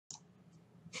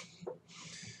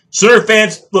Sooner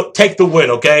fans, look, take the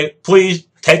win, okay? Please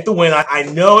take the win. I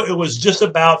know it was just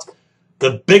about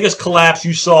the biggest collapse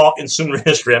you saw in Sooner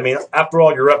history. I mean, after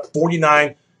all, you're up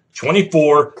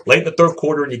 49-24 late in the third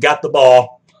quarter, and you got the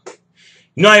ball.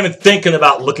 You're not even thinking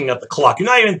about looking at the clock. You're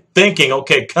not even thinking,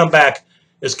 okay, comeback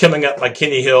is coming up by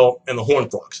Kenny Hill and the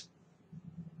Horned Frogs.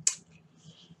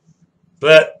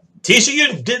 But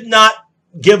TCU did not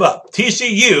give up.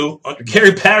 TCU, under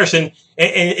Gary Patterson,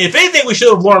 and if anything, we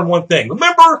should have learned one thing.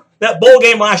 Remember that bowl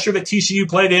game last year that TCU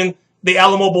played in, the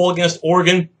Alamo Bowl against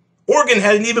Oregon? Oregon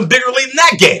had an even bigger lead in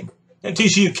that game, and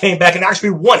TCU came back and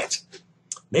actually won it.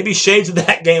 Maybe shades of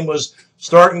that game was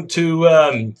starting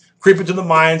to creep into the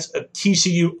minds of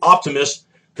TCU optimists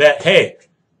that, hey,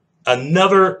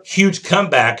 another huge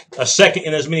comeback, a second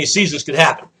in as many seasons, could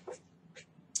happen.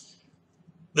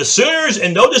 The Sooners,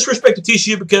 and no disrespect to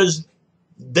TCU because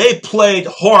they played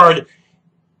hard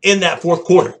in that fourth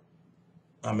quarter.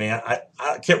 I mean, I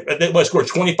can't. They scored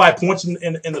 25 points in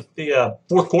the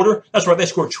fourth quarter. That's right. They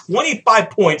scored 25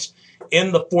 points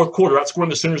in the fourth quarter, outscoring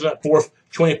the Sooners in that fourth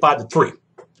 25-3.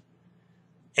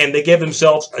 And they gave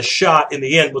themselves a shot in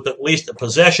the end with at least a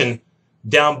possession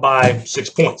down by 6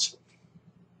 points.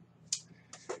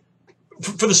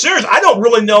 For the Sooners, I don't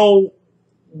really know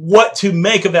what to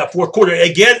make of that fourth quarter.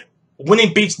 Again,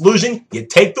 winning beats losing. You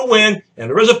take the win, and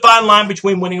there is a fine line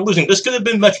between winning and losing. This could have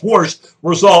been a much worse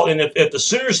result, and if the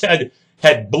Sooners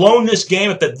had blown this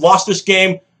game, if they'd lost this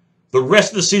game, the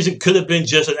rest of the season could have been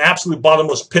just an absolute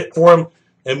bottomless pit for them,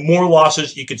 and more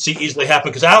losses you could see easily happen,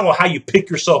 because I don't know how you pick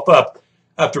yourself up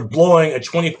after blowing a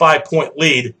 25-point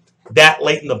lead that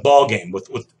late in the ball game with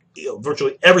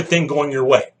virtually everything going your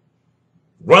way.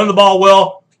 Running the ball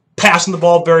well, passing the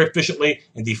ball very efficiently,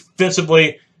 and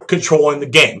defensively controlling the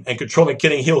game and controlling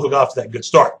Kenny Hill, who got off to that good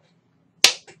start.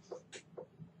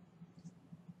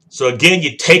 So again,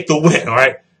 you take the win, all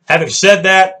right? Having said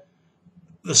that,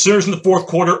 the Sooners in the fourth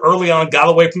quarter early on got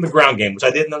away from the ground game, which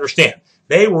I didn't understand.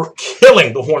 They were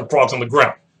killing the Horned Frogs on the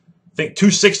ground. I think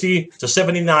 260 to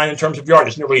 79 in terms of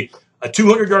yardage, nearly a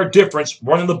 200-yard difference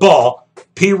running the ball.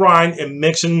 P. Ryan and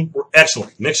Mixon were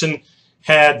excellent. Mixon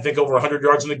had, I think, over 100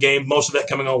 yards in the game, most of that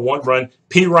coming on one run.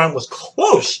 P. Ryan was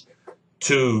close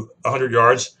to 100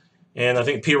 yards, and I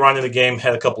think P. Ryan in the game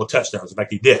had a couple of touchdowns. In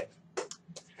fact, he did.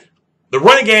 The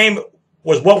running game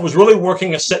was what was really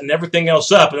working and setting everything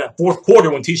else up in that fourth quarter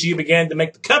when TCU began to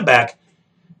make the comeback.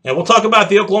 And we'll talk about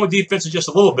the Oklahoma defense in just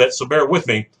a little bit, so bear with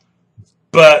me.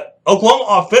 But Oklahoma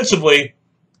offensively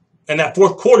in that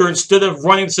fourth quarter, instead of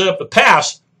running to set up the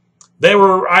pass, they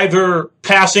were either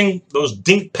passing those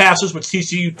dink passes, which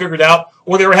TCU figured out,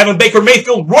 or they were having Baker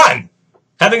Mayfield run,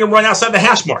 having him run outside the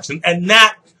hash marks. And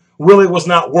that really was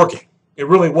not working. It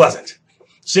really wasn't.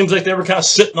 Seems like they were kind of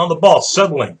sitting on the ball,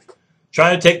 settling,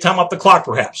 trying to take time off the clock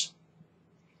perhaps.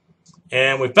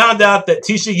 And we found out that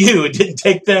TCU, it didn't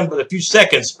take them but a few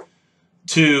seconds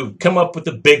to come up with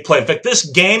the big play. In fact, this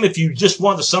game, if you just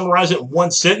wanted to summarize it in one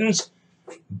sentence,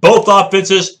 both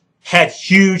offenses had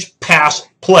huge pass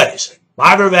plays.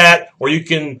 Either that, or you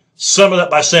can sum it up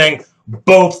by saying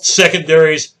both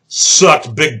secondaries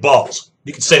sucked big balls.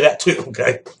 You can say that too,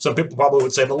 okay? Some people probably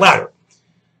would say the latter.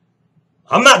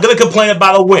 I'm not going to complain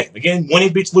about a win. Again,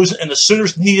 winning beats losing, and the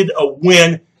Sooners needed a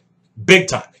win big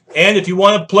time. And if you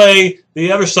want to play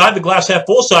the other side, the glass half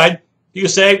full side, you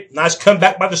can say, nice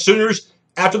comeback by the Sooners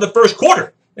after the first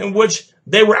quarter, in which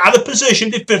they were out of position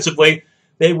defensively.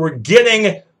 They were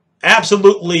getting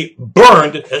absolutely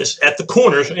burned at the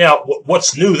corners. Now,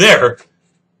 what's new there?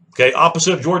 Okay,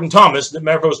 opposite of Jordan Thomas. It didn't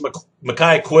matter if it was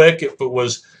Mekhi Quick, if it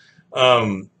was,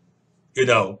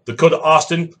 Dakota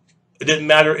Austin. It didn't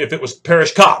matter if it was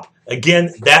Parrish Cobb.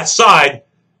 Again, that side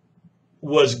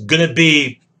was going to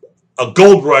be a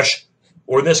gold rush,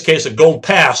 or in this case, a gold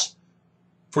pass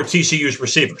for TCU's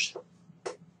receivers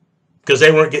because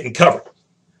they weren't getting covered.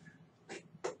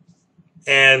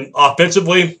 And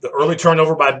offensively, the early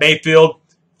turnover by Mayfield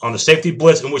on the safety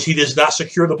blitz in which he does not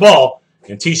secure the ball,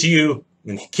 and TCU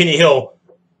and Kenny Hill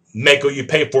make what you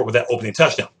pay for it with that opening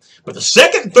touchdown. But the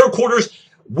second and third quarters,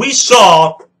 we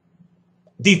saw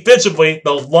defensively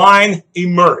the line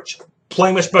emerge,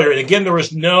 playing much better. And again, there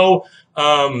was no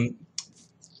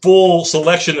full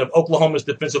selection of Oklahoma's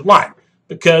defensive line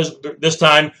because this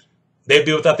time they'd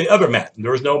be without the other Matt.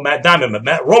 There was no Matt Diamond, but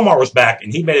Matt Romar was back,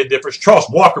 and he made a difference. Charles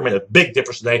Walker made a big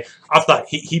difference today. I thought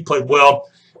he played well.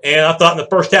 And I thought in the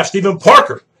first half, Stephen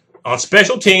Parker on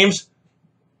special teams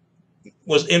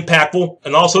was impactful,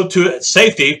 and also to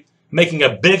safety, making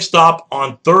a big stop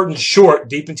on 3rd and short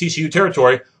deep in TCU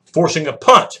territory, forcing a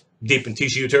punt deep in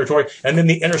TCU territory, and then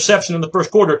the interception in the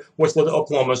first quarter, which led to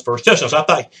Oklahoma's first touchdown. So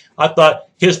I thought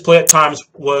his play at times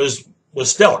was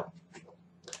stellar.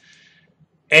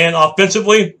 And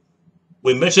offensively,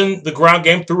 we mentioned the ground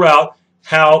game throughout,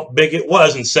 how big it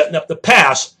was in setting up the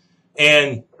pass.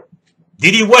 And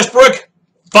D.D. Westbrook,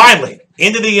 finally,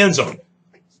 into the end zone.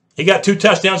 He got 2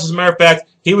 touchdowns, as a matter of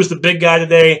fact. He was the big guy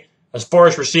today as far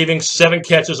as receiving, 7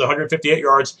 catches, 158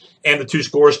 yards, and the 2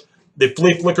 scores. The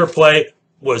flea flicker play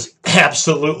was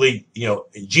absolutely,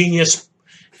 genius,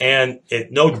 and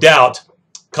it no doubt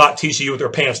caught TCU with their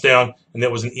pants down, and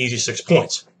that was an easy 6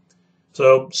 points.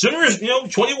 So Sooners,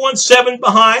 21-7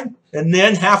 behind, and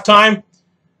then halftime,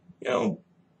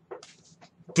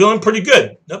 feeling pretty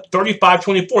good, up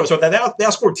 35-24. So that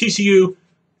outscored TCU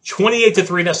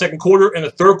 28-3 in that second quarter. In the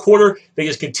third quarter, they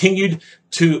just continued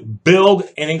to build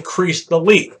and increase the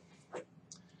lead.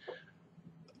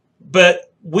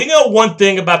 But we know one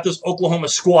thing about this Oklahoma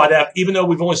squad, even though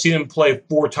we've only seen them play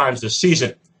 4 times this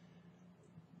season.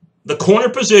 The corner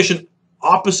position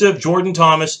opposite Jordan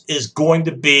Thomas is going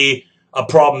to be a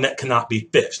problem that cannot be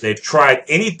fixed. They've tried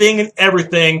anything and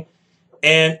everything,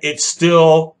 and it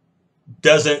still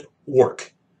doesn't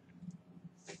work.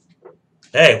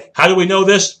 Hey, how do we know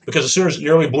this? Because the Sooners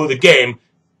nearly blew the game,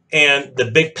 and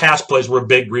the big pass plays were a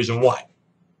big reason why.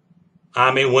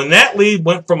 I mean, when that lead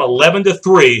went from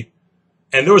 11-3,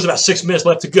 and there was about 6 minutes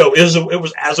left to go, it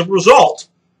was as a result,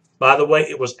 by the way,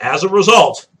 it was as a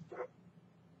result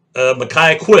of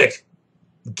Micaiah Quick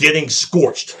getting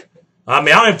scorched. I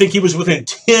mean, I don't even think he was within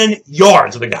 10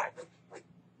 yards of the guy.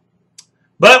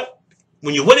 But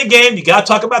when you win a game, you got to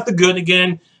talk about the good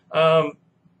again.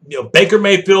 Baker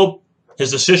Mayfield,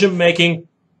 his decision-making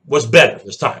was better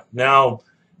this time. Now,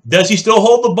 does he still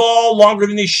hold the ball longer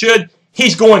than he should?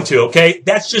 He's going to, okay?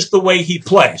 That's just the way he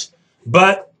plays.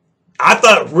 But I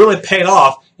thought it really paid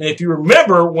off. And if you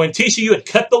remember, when TCU had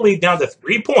cut the lead down to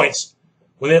 3 points,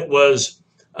 when it was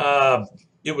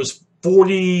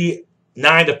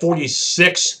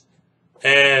 49-46,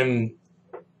 and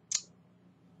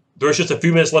there was just a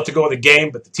few minutes left to go in the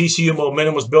game, but the TCU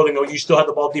momentum was building. OU still had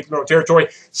the ball deep in their own territory,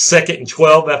 2nd and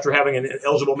 12 after having an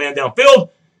eligible man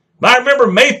downfield. But I remember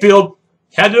Mayfield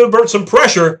had to avert some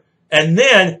pressure and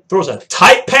then throws a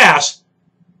tight pass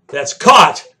that's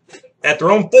caught at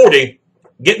their own 40,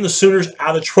 getting the Sooners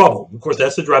out of trouble. Of course,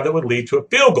 that's the drive that would lead to a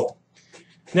field goal.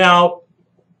 Now,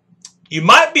 you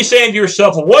might be saying to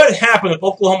yourself, well, what would happen if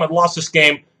Oklahoma had lost this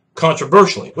game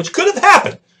controversially, which could have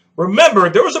happened. Remember,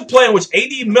 there was a play in which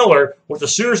A.D. Miller, with the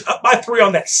Sooners up by 3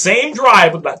 on that same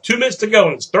drive with about 2 minutes to go,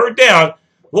 and it's 3rd down,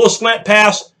 little slant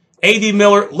pass. A.D.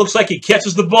 Miller looks like he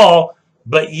catches the ball,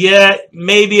 but yet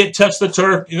maybe it touched the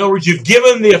turf. In other words, you've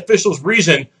given the officials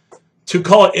reason to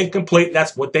call it incomplete, and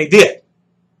that's what they did.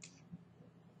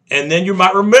 And then you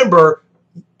might remember,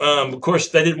 of course,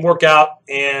 that didn't work out,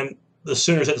 and the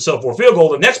Sooners had to settle for a field goal.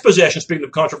 The next possession, speaking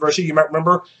of controversy, you might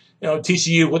remember,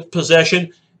 TCU with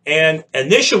possession. And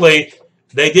initially,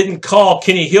 they didn't call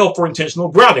Kenny Hill for intentional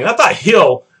grounding. I thought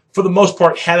Hill, for the most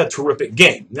part, had a terrific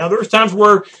game. Now, there was times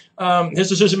where his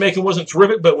decision-making wasn't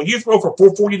terrific, but when you throw for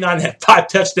 449 and have 5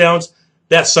 touchdowns,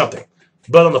 that's something.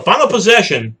 But on the final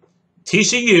possession,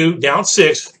 TCU down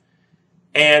 6,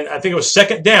 and I think it was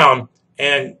 2nd down,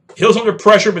 and Hill's under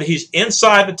pressure, but he's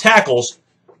inside the tackles,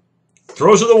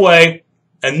 throws it away.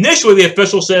 Initially, the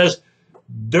official says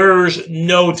there's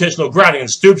no intentional grounding,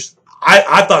 and Stoops,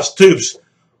 I thought Stoops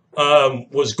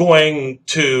was going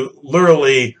to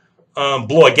literally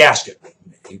blow a gasket.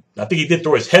 I think he did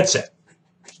throw his headset.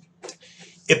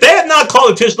 If they had not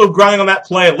called intentional grounding on that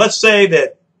play, let's say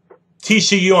that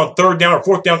TCU on 3rd down or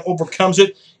 4th down overcomes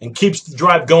it and keeps the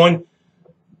drive going,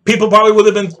 people probably would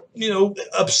have been,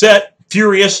 upset,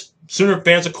 furious, Sooner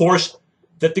fans, of course,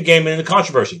 that the game ended in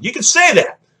controversy. You can say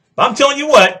that. But I'm telling you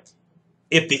what,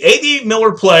 if the A.D.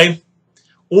 Miller play,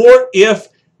 or if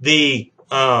the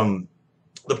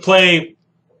play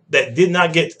that did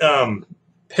not get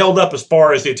held up as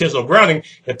far as the intentional grounding,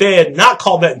 if they had not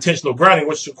called that intentional grounding,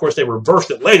 which of course they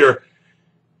reversed it later,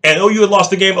 and OU had lost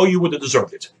the game, OU would have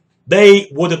deserved it. They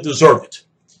would have deserved it.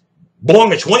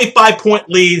 Blowing a 25-point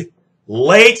lead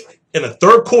late in the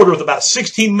 3rd quarter with about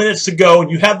 16 minutes to go,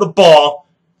 and you have the ball,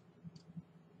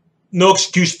 no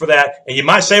excuse for that. And you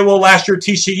might say, well, last year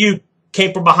TCU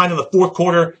came from behind in the 4th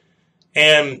quarter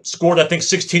and scored, I think,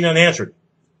 16 unanswered.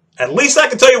 At least I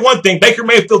can tell you one thing. Baker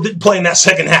Mayfield didn't play in that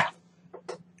second half.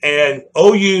 And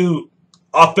OU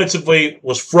offensively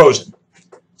was frozen.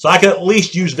 So I can at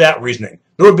least use that reasoning.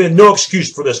 There would have been no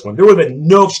excuse for this one. There would have been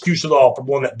no excuse at all for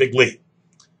blowing that big lead.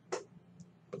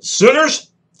 But the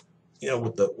Sooners,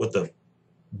 with the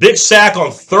big sack on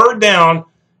 3rd down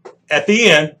at the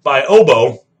end by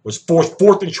Obo, was forced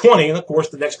 4th and 20. And, of course,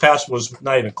 the next pass was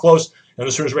not even close. And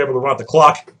the Sooners were able to run out the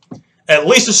clock. At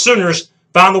least the Sooners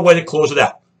found a way to close it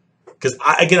out. Because,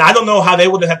 again, I don't know how they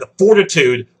would have had the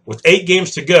fortitude with 8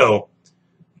 games to go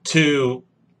to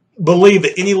believe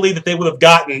that any lead that they would have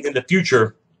gotten in the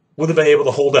future would have been able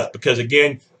to hold up. Because,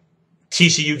 again,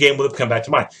 TCU game would have come back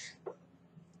to mind.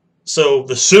 So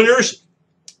the Sooners,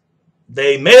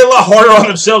 they made it a lot harder on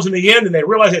themselves in the end, and they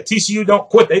realized that TCU don't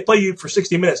quit. They play you for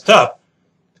 60 minutes tough.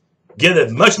 Get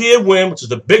a much-needed win, which is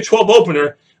the Big 12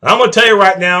 opener. And I'm going to tell you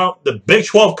right now, the Big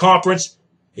 12 conference,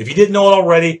 if you didn't know it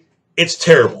already, it's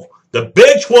terrible. The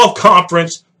Big 12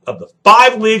 conference of the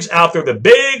 5 leagues out there, the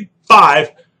Big 5,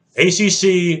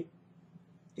 ACC,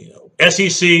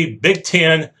 S.E.C., Big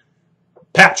X,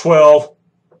 Pac-12,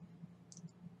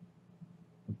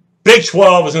 Big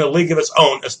 12 is in a league of its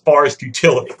own as far as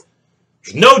futility.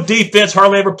 There's no defense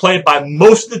hardly ever played by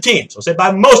most of the teams. I'll say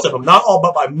by most of them, not all,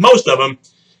 but by most of them.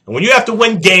 And when you have to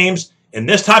win games in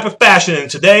this type of fashion,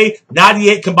 and today,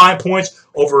 98 combined points,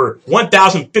 over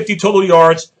 1,050 total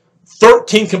yards,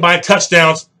 13 combined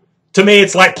touchdowns, to me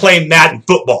it's like playing Madden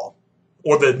football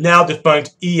or the now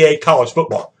defunct EA college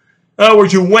football. In other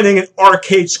words, you're winning an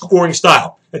arcade scoring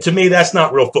style. And to me, that's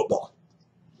not real football.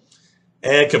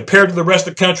 And compared to the rest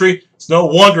of the country, it's no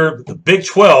wonder that the Big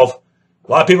 12,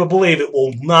 a lot of people believe it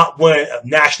will not win a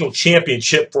national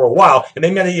championship for a while, and they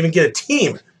may not even get a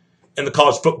team in the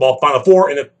college football Final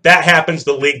Four, and if that happens,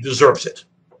 the league deserves it.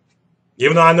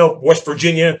 Even though I know West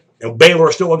Virginia and Baylor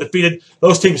are still undefeated,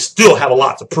 those teams still have a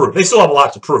lot to prove. They still have a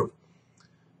lot to prove.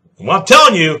 And what I'm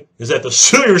telling you is that the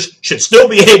Sooners should still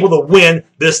be able to win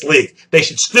this league. They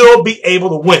should still be able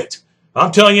to win it.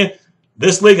 I'm telling you,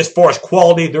 this league, as far as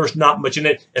quality, there's not much in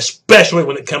it, especially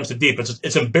when it comes to defense.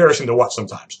 It's embarrassing to watch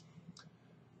sometimes.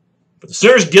 But the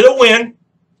Sooners get a win,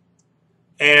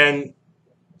 and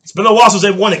it's been a while since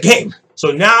they've won a game.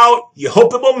 So now you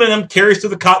hope the momentum carries to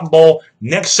the Cotton Bowl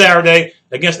next Saturday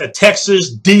against a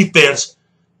Texas defense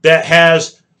that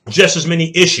has just as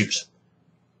many issues.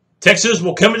 Texas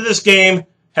will come into this game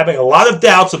having a lot of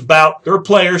doubts about their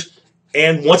players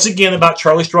and, once again, about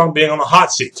Charlie Strong being on the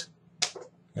hot seat.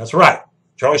 That's right.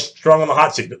 Charlie Strong on the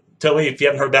hot seat. Tell me if you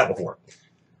haven't heard that before.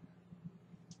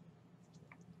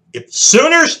 If the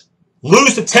Sooners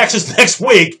lose to Texas next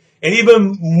week, and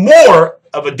even more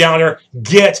of a downer,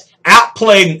 get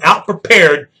outplayed and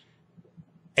outprepared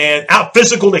and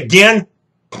out-physicaled again,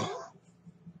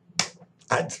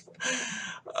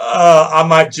 I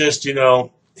might just,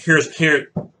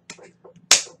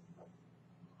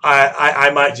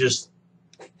 I might just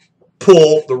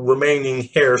pull the remaining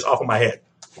hairs off of my head.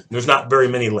 There's not very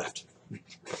many left.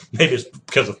 Maybe it's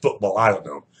because of football. I don't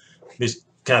know. These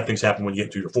kind of things happen when you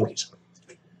get to your 40s.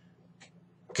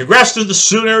 Congrats to the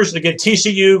Sooners. Again,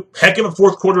 TCU, heck of a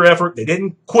fourth quarter effort. They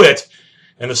didn't quit.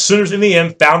 And the Sooners, in the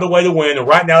end, found a way to win. And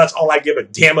right now, that's all I give a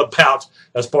damn about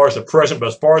as far as the present. But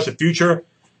as far as the future,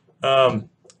 I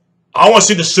want to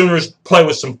see the Sooners play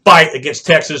with some fight against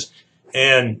Texas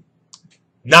and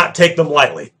not take them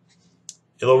lightly.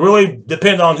 It'll really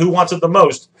depend on who wants it the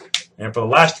most. And for the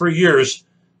last 3 years,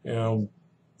 the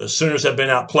Sooners have been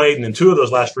outplayed. And in 2 of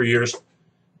those last 3 years,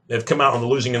 they've come out on the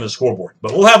losing end of the scoreboard.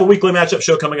 But we'll have a weekly matchup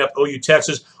show coming up, OU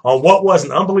Texas, on what was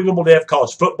an unbelievable day of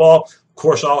college football. Of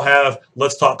course, I'll have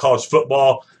Let's Talk College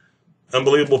Football.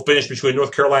 Unbelievable finish between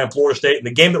North Carolina and Florida State. And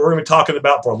the game that we're going to be talking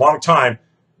about for a long time,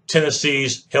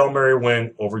 Tennessee's Hail Mary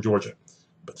win over Georgia.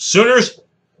 But the Sooners,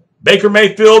 Baker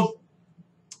Mayfield,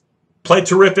 played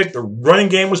terrific. The running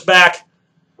game was back.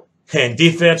 And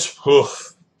defense,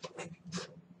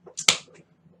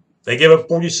 they gave up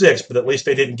 46, but at least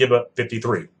they didn't give up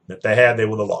 53. If they had, they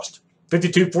would have lost.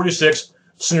 52-46,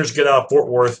 Sooners get out of Fort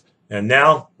Worth. And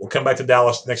now we'll come back to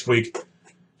Dallas next week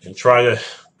and try to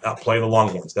outplay the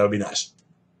Longhorns. That would be nice.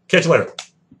 Catch you later.